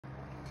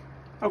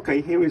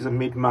Okay, here is a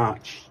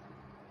mid-March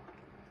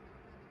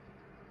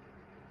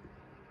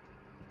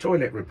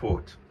toilet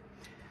report.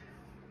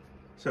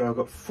 So I've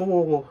got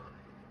 4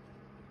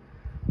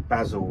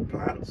 basil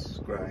plants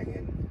growing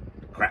in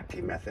the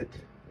Kratky method.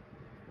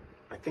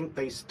 I think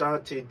they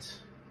started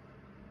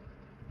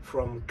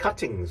from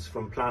cuttings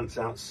from plants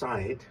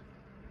outside,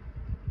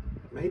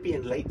 maybe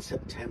in late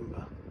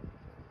September.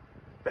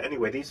 But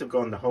anyway, these have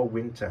gone the whole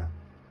winter.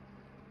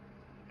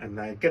 And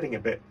they're getting a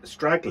bit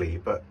straggly,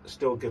 but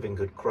still giving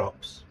good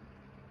crops.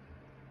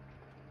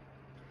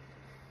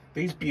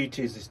 These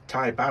beauties is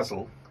Thai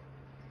basil,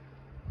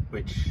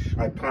 which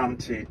I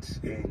planted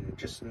in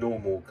just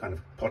normal kind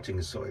of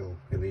potting soil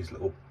in these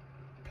little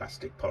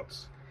plastic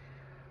pots,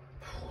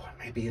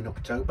 maybe in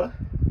October.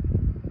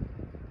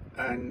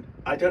 And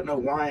I don't know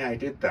why I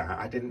did that.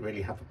 I didn't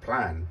really have a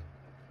plan,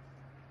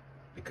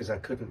 because I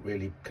couldn't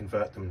really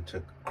convert them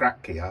to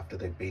Kratky after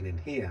they've been in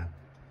here.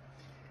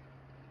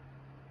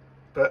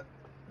 But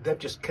they've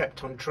just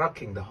kept on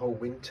trucking the whole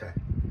winter.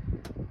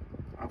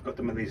 I've got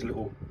them in these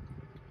little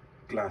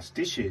glass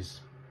dishes,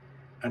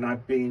 and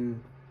I've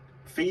been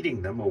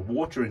feeding them or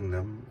watering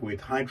them with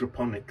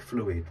hydroponic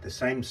fluid, the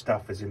same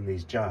stuff as in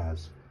these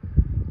jars.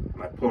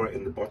 And I pour it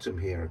in the bottom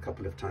here a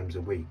couple of times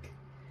a week.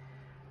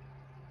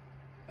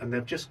 And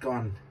they've just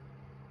gone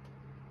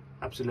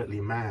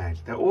absolutely mad.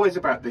 They're always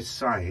about this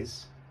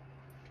size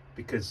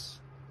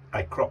because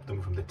I crop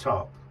them from the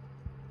top.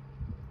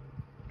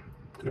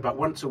 And about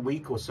once a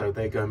week or so,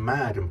 they go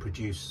mad and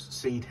produce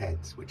seed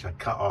heads, which I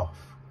cut off.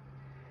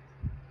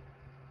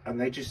 And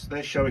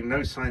they're showing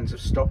no signs of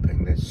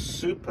stopping. They're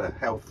super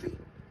healthy.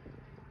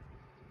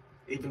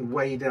 Even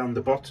way down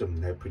the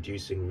bottom, they're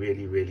producing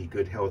really, really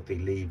good healthy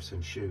leaves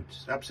and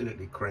shoots.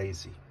 Absolutely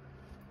crazy.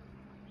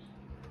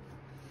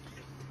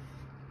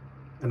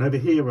 And over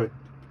here are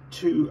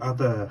 2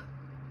 other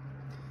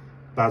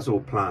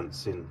basil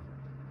plants in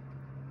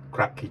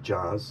Kratky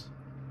jars.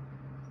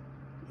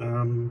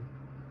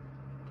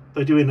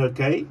 They're doing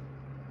okay.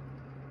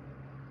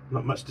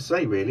 Not much to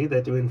say really,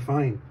 they're doing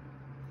fine.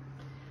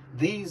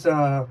 These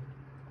are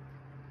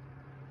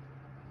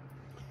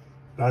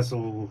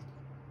basil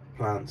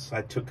plants.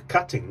 I took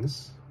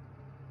cuttings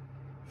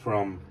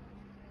from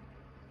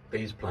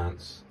these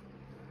plants,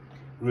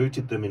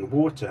 rooted them in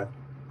water,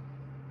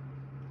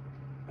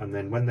 and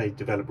then when they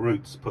develop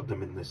roots, put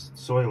them in this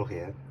soil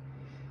here.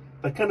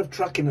 They're kind of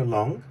trucking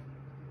along.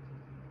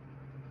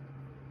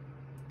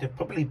 They've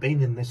probably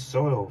been in this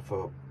soil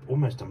for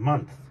almost a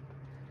month,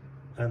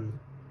 and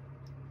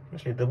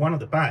actually the one at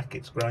the back,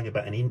 it's growing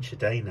about 1 inch a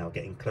day now,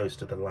 getting close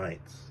to the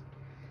lights.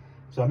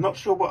 So I'm not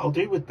sure what I'll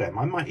do with them.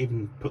 I might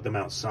even put them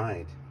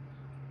outside.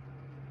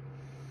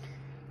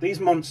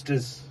 These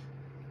monsters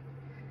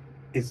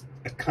is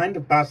a kind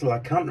of basil. I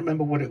can't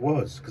remember what it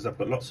was because I've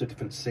got lots of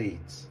different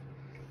seeds,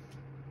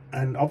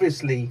 and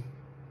obviously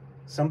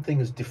something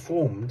has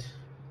deformed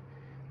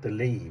the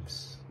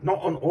leaves.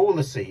 Not on all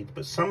the seeds,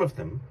 but some of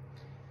them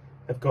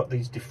have got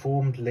these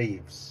deformed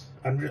leaves.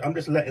 I'm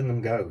just letting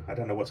them go. I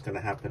don't know what's going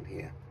to happen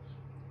here.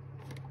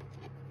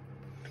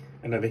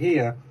 And over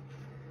here,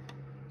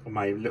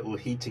 my little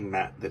heating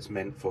mat that's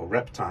meant for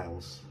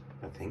reptiles,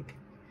 I think,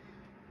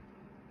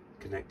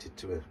 connected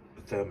to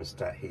a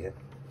thermostat here.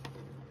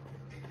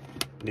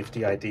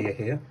 Nifty idea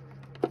here.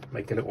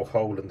 Make a little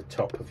hole in the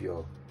top of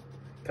your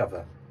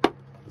cover and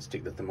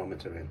stick the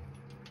thermometer in.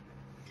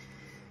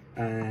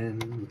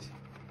 And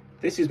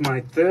this is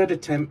my 3rd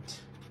attempt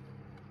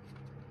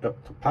at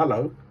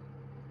Popalo.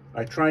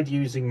 I tried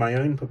using my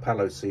own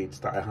Popalo seeds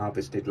that I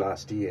harvested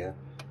last year.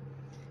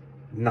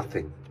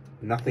 Nothing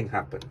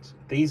happened.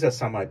 These are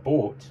some I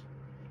bought,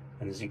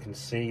 and as you can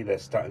see, they're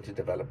starting to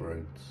develop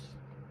roots.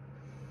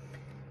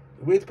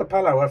 With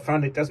Popalo, I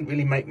found it doesn't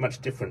really make much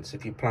difference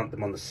if you plant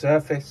them on the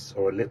surface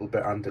or a little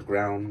bit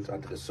underground,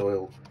 under the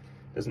soil.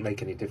 It doesn't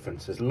make any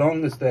difference, as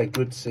long as they're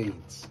good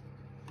seeds.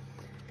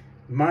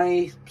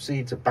 My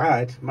seeds are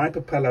bad. My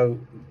Popalo,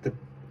 the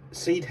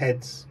seed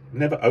heads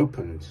never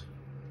opened.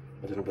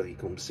 I don't know whether you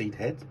call them seed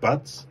heads,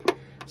 buds.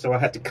 So I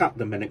had to cut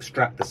them and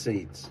extract the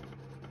seeds.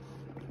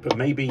 But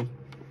maybe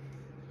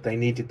they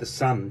needed the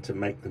sun to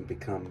make them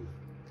become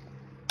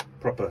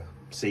proper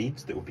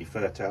seeds that would be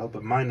fertile,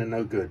 but mine are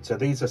no good. So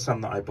these are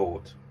some that I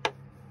bought.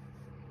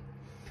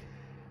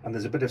 And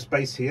there's a bit of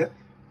space here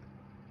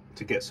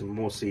to get some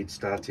more seeds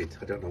started.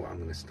 I don't know what I'm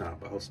going to start,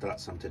 but I'll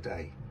start some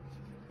today.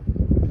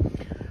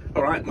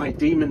 All right, my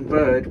demon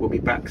bird will be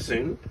back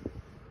soon,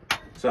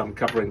 so I'm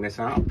covering this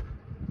up.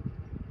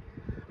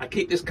 I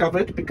keep this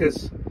covered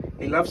because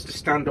he loves to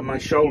stand on my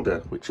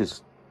shoulder, which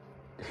is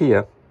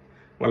here,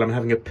 while I'm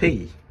having a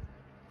pee,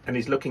 and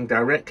he's looking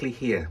directly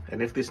here.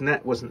 And if this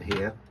net wasn't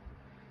here,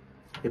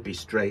 he'd be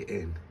straight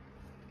in.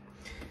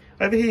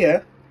 Over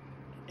here,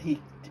 he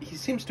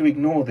seems to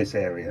ignore this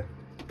area,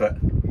 but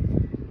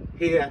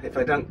here, if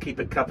I don't keep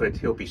it covered,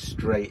 he'll be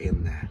straight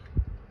in there.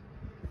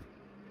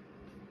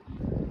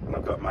 And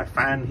I've got my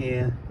fan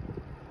here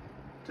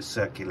to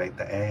circulate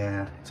the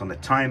air. It's on a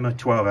timer,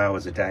 12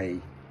 hours a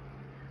day.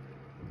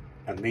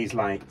 And these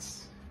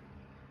lights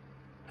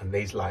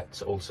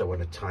also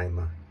on a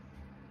timer.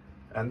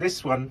 And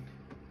this one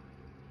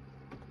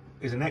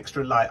is an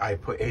extra light I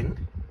put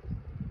in.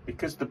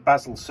 Because the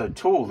basil's so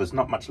tall, there's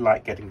not much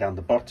light getting down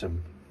the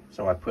bottom.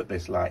 So I put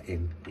this light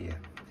in here.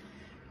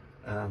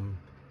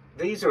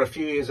 These are a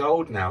few years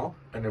old now,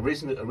 and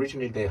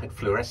originally they had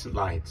fluorescent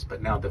lights,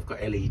 but now they've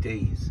got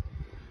LEDs.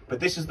 But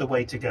this is the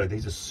way to go.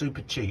 These are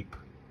super cheap.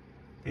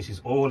 This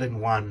is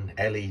all-in-one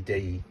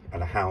LED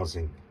and a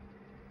housing,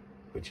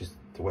 which is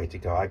the way to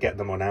go. I get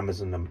them on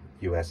Amazon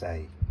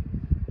USA.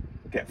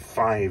 Get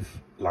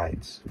 5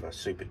 lights for a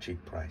super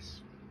cheap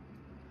price.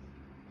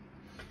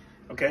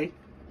 Okay,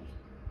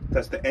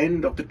 that's the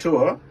end of the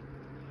tour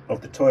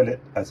of the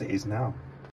toilet as it is now.